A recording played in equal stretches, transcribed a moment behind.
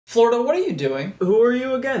Florida, what are you doing? Who are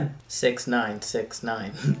you again?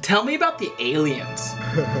 6969. Tell me about the aliens.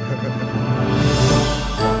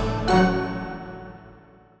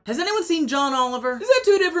 Has anyone seen John Oliver? Is that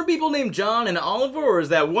two different people named John and Oliver, or is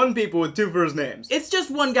that one people with two first names? It's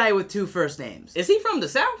just one guy with two first names. Is he from the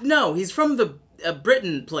South? No, he's from the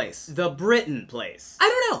Britain place. The Britain place. I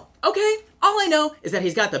don't know, okay? All I know is that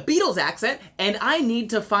he's got the Beatles accent, and I need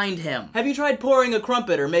to find him. Have you tried pouring a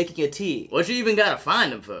crumpet or making a tea? What you even gotta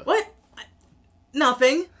find him for? What?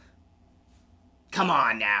 Nothing. Come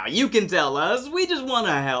on now, you can tell us. We just want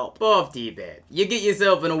to help. Off D-bed. You get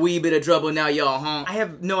yourself in a wee bit of trouble now, y'all, huh? I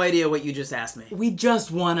have no idea what you just asked me. We just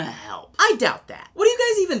want to help. I doubt that. What are you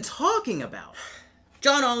guys even talking about?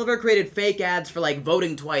 John Oliver created fake ads for like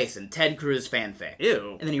Voting Twice and Ted Cruz fanfic.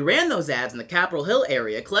 Ew. And then he ran those ads in the Capitol Hill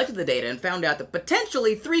area, collected the data, and found out that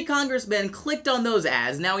potentially 3 congressmen clicked on those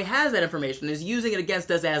ads. Now he has that information and is using it against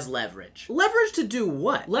us as leverage. Leverage to do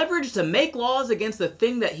what? Leverage to make laws against the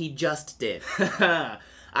thing that he just did.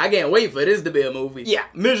 I can't wait for this to be a movie. Yeah,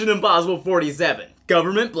 Mission Impossible 47.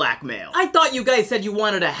 Government blackmail. I thought you guys said you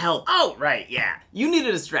wanted to help. Oh, right, yeah. You need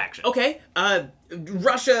a distraction. Okay,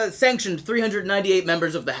 Russia sanctioned 398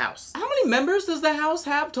 members of the House. How many members does the House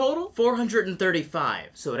have total? 435.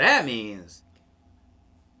 So that means...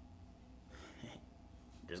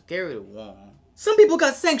 just carry the one. Some people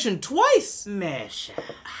got sanctioned twice! Mesh.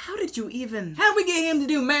 How did you even... How'd we get him to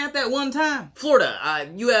do math at one time? Florida,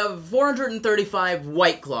 you have 435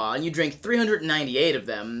 White Claw, and you drink 398 of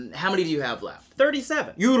them. How many do you have left?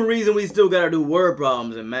 37. You the reason we still gotta do word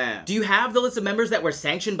problems in math. Do you have the list of members that were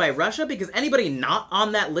sanctioned by Russia? Because anybody not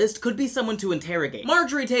on that list could be someone to interrogate.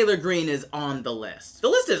 Marjorie Taylor Greene is on the list. The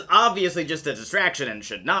list is obviously just a distraction and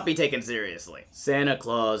should not be taken seriously. Santa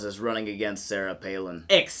Claus is running against Sarah Palin.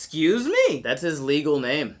 Excuse me? That's his legal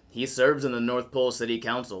name. He serves in the North Pole City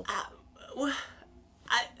Council.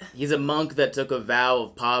 He's a monk that took a vow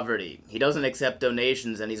of poverty. He doesn't accept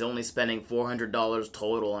donations and he's only spending $400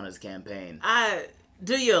 total on his campaign.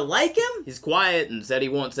 Do you like him? He's quiet and said he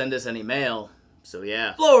won't send us any mail. So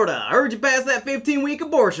yeah. Florida, I heard you passed that 15-week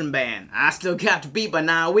abortion ban. I still got to beat by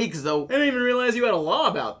 9 weeks though. I didn't even realize you had a law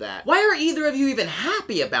about that. Why are either of you even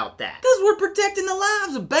happy about that? Because we're protecting the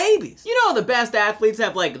lives of babies. You know the best athletes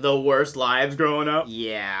have like the worst lives growing up?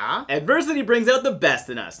 Yeah? Adversity brings out the best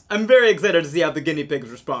in us. I'm very excited to see how the guinea pigs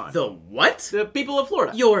respond. The what? The people of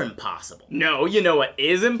Florida. You're impossible. No, you know what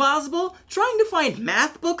is impossible? Trying to find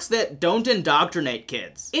math books that don't indoctrinate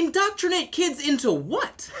kids. Indoctrinate kids into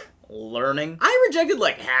what? Learning. I rejected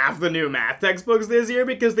like half the new math textbooks this year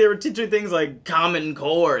because they were teaching things like Common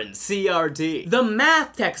Core and CRT. The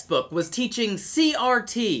math textbook was teaching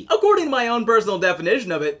CRT. According to my own personal definition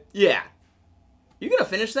of it, yeah. You gonna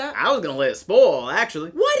finish that? I was gonna let it spoil,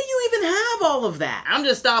 actually. Why do you even have all of that? I'm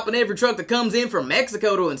just stopping every truck that comes in from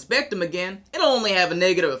Mexico to inspect them again. It'll only have a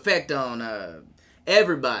negative effect on,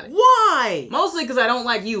 everybody. Why? Mostly because I don't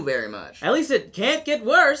like you very much. At least it can't get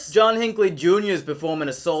worse. John Hinckley Jr. is performing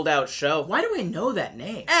a sold-out show. Why do I know that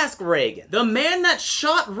name? Ask Reagan. The man that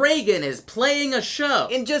shot Reagan is playing a show.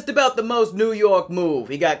 In just about the most New York move.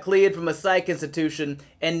 He got cleared from a psych institution,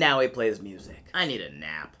 and now he plays music. I need a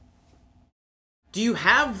nap. Do you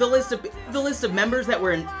have the list of members that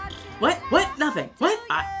were in... What? What? Nothing. What?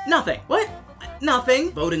 Nothing. What?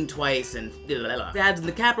 Nothing. Voting Twice and... ads in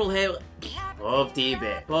the Capitol Hill... Both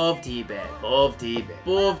D-bed, both D-bed, both D-bed,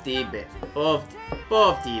 both D-bed,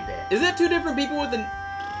 both D-bed. Is that two different people with the...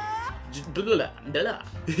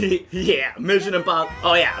 Yeah, Mission Impossible.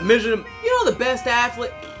 Oh yeah, Mission... You know the best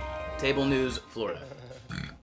athlete... Table News, Florida.